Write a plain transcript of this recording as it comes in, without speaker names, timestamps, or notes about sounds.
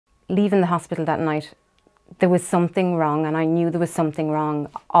Leaving the hospital that night, there was something wrong, and I knew there was something wrong.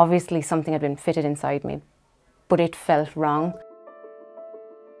 Obviously something had been fitted inside me, but it felt wrong.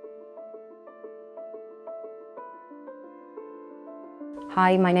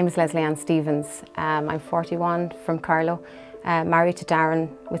 Hi, my name is Lesley-Anne Stephens. I'm 41, from Carlow, married to Darren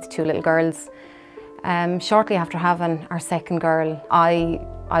with 2 little girls. Shortly after having our second girl, I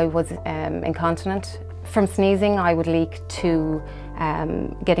was incontinent. From sneezing, I would leak to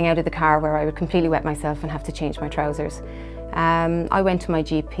getting out of the car, where I would completely wet myself and have to change my trousers. I went to my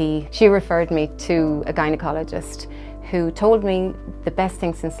GP. She referred me to a gynecologist who told me the best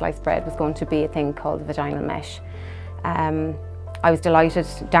thing since sliced bread was going to be a thing called vaginal mesh. I was delighted,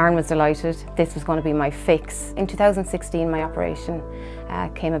 Darren was delighted, this was going to be my fix. In 2016 my operation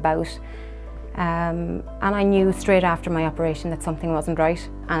came about, and I knew straight after my operation that something wasn't right,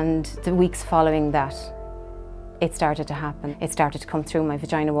 and the weeks following that it started to happen. It started to come through my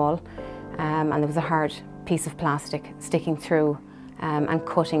vagina wall, and there was a hard piece of plastic sticking through and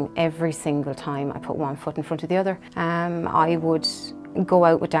cutting every single time I put one foot in front of the other. I would go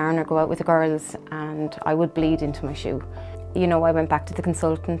out with Darren or go out with the girls and I would bleed into my shoe. You know, I went back to the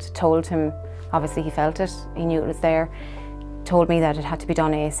consultant, told him, obviously he felt it, he knew it was there, told me that it had to be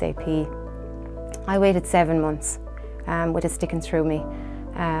done ASAP. I waited 7 months with it sticking through me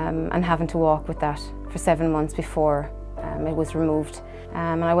and having to walk with that for 7 months before it was removed.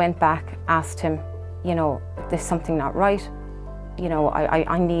 And I went back, asked him, you know, there's something not right, you know,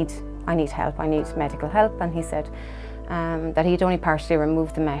 I need help, I need medical help. And he said that he'd only partially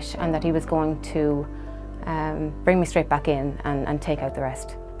removed the mesh and that he was going to bring me straight back in and take out the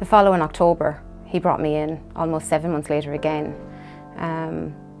rest. The following October, he brought me in, almost 7 months later again,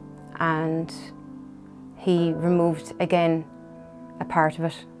 and he removed again a part of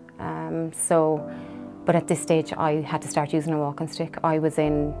it. But at this stage I had to start using a walking stick. I was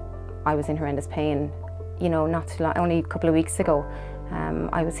in horrendous pain. You know, only a couple of weeks ago,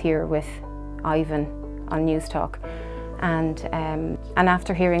 I was here with Ivan on Newstalk, and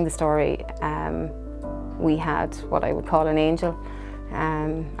after hearing the story, we had what I would call an angel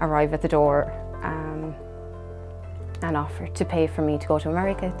arrive at the door and offer to pay for me to go to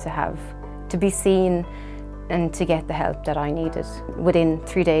America, to be seen and to get the help that I needed. Within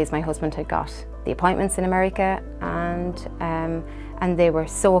 3 days my husband had got the appointments in America, and they were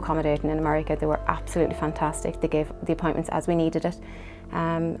so accommodating in America. They were absolutely fantastic. They gave the appointments as we needed it,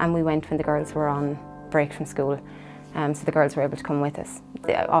 and we went when the girls were on break from school. So the girls were able to come with us.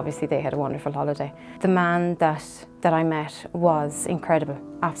 Obviously they had a wonderful holiday. The man that I met was incredible,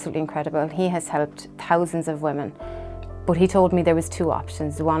 absolutely incredible. He has helped thousands of women, but he told me there was 2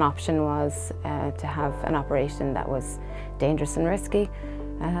 options. One option was to have an operation that was dangerous and risky,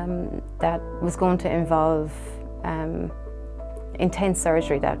 that was going to involve intense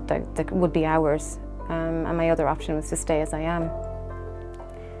surgery that would be hours, and my other option was to stay as I am.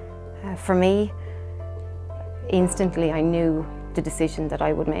 For me, instantly I knew the decision that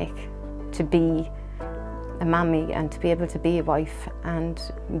I would make to be a mammy and to be able to be a wife, and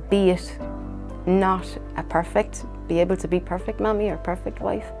be it not be able to be perfect mammy or perfect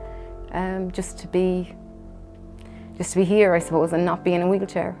wife, just to be here, I suppose, and not be in a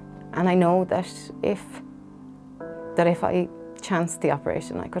wheelchair. And I know that if I chanced the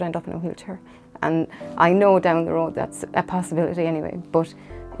operation, I could end up in a wheelchair, and I know down the road that's a possibility anyway. But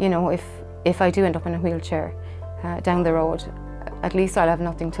you know, if I do end up in a wheelchair down the road, at least I'll have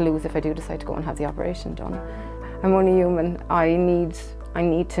nothing to lose if I do decide to go and have the operation done. I'm only human. I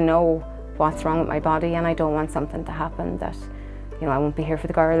need to know what's wrong with my body, and I don't want something to happen that, you know, I won't be here for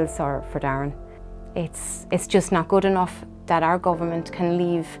the girls or for Darren. It's just not good enough that our government can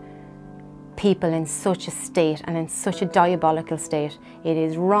leave people in such a state and in such a diabolical state. It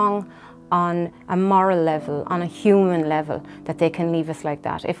is wrong on a moral level, on a human level, that they can leave us like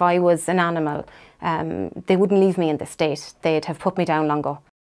that. If I was an animal, they wouldn't leave me in this state. They'd have put me down long ago.